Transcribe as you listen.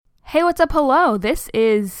Hey, what's up? Hello. This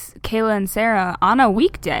is Kayla and Sarah on a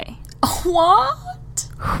weekday. What?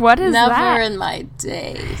 What is Never that? Never in my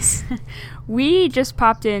days. We just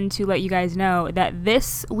popped in to let you guys know that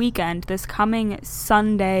this weekend, this coming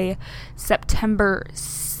Sunday, September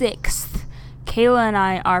 6th, Kayla and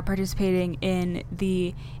I are participating in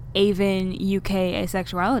the AVEN UK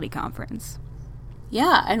Asexuality Conference.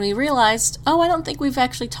 Yeah, and we realized, I don't think we've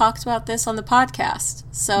actually talked about this on the podcast.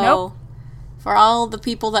 So, Nope. For all the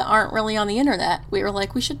people that aren't really on the internet, we were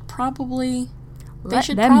like, we should probably... Let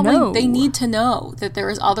them know. They need to know that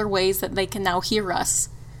there is other ways that they can now hear us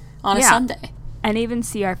on a Sunday. And even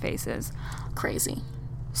see our faces. Crazy.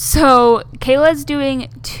 So, Kayla's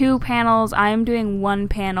doing 2 panels, I'm doing 1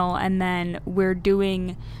 panel, and then we're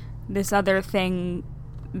doing this other thing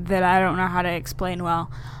that I don't know how to explain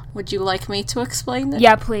well. Would you like me to explain it?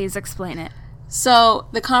 Yeah, please explain it. So,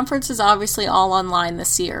 the conference is obviously all online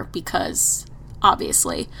this year because,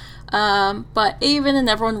 obviously. But AVEN and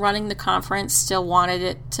everyone running the conference still wanted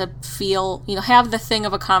it to feel, have the thing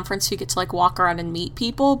of a conference so you get to, walk around and meet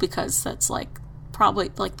people because that's, probably,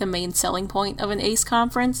 the main selling point of an ACE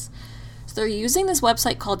conference. So they're using this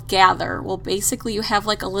website called Gather. Well, basically you have,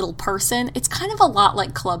 a little person. It's kind of a lot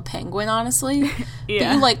like Club Penguin, honestly.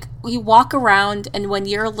 Yeah. But you walk around, and when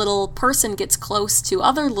your little person gets close to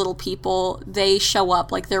other little people, they show up,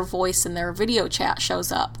 their voice and their video chat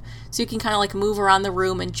shows up. So you can kind of, move around the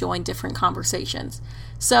room and join different conversations.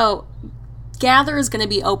 So Gather is going to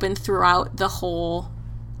be open throughout the whole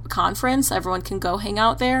conference. Everyone can go hang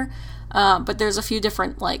out there. But there's a few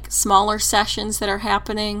different, smaller sessions that are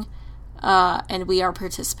happening. And we are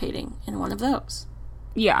participating in one of those.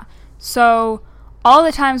 Yeah. So all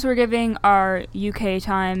the times we're giving are UK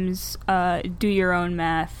times. Do your own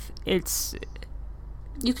math. It's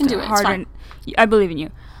you can do it. It's fine. I believe in you.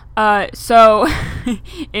 So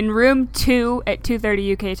in room 2 at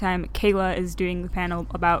 2:30 UK time, Kayla is doing the panel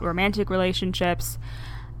about romantic relationships.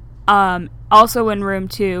 Also in room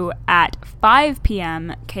 2 at 5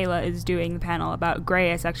 p.m., Kayla is doing the panel about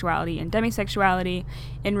gray asexuality and demisexuality.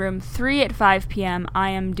 In room 3 at 5 p.m., I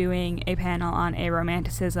am doing a panel on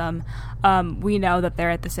aromanticism. We know that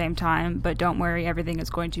they're at the same time, but don't worry, everything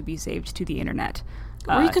is going to be saved to the internet.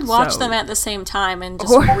 Or you could watch them at the same time and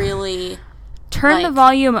just really... Turn the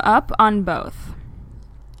volume up on both.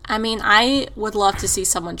 I mean, I would love to see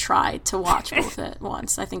someone try to watch both at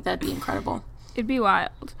once. I think that'd be incredible. It'd be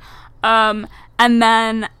wild. And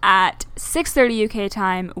then at 6:30 UK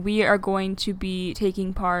time, we are going to be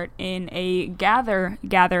taking part in a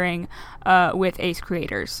gathering with ACE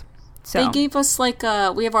creators. So they gave us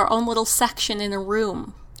we have our own little section in a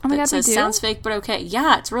room. Oh my God, says, they do? Sounds fake, but okay.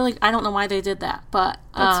 Yeah, it's really, I don't know why they did that, but...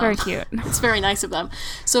 That's very cute. It's very nice of them.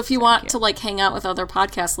 So if you want to, hang out with other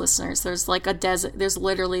podcast listeners, there's, there's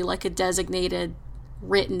literally, a designated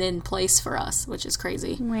written in place for us, which is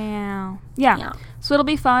crazy. Wow. Yeah. So it'll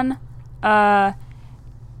be fun.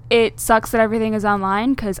 It sucks that everything is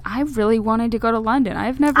online, because I really wanted to go to London.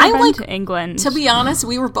 I've never been to England. To be honest,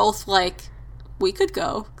 we were both we could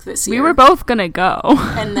go this year. We were both gonna go.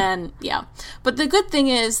 And then, yeah. But the good thing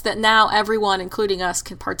is that now everyone, including us,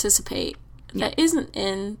 can participate that isn't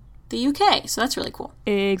in the UK. So that's really cool.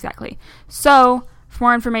 Exactly. So, for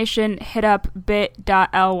more information, hit up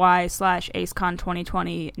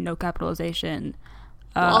bit.ly/AceCon2020, no capitalization.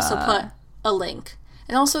 We'll also put a link.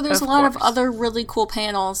 And also there's a lot of other really cool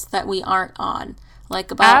panels that we aren't on.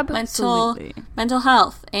 About mental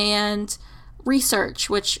health and research,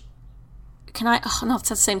 which... no, it's at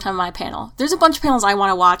the same time my panel. There's a bunch of panels I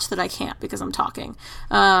want to watch that I can't because I'm talking.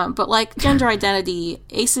 But gender identity,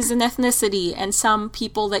 ACEs and ethnicity, and some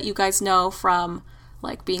people that you guys know from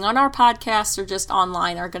being on our podcast or just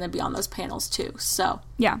online are going to be on those panels too. So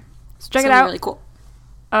yeah, so check it out. Really cool.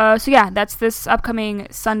 So yeah, that's this upcoming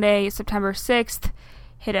Sunday, September 6th.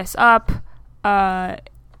 Hit us up.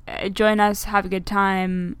 Join us. Have a good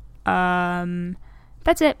time.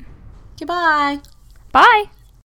 That's it. Goodbye. Bye.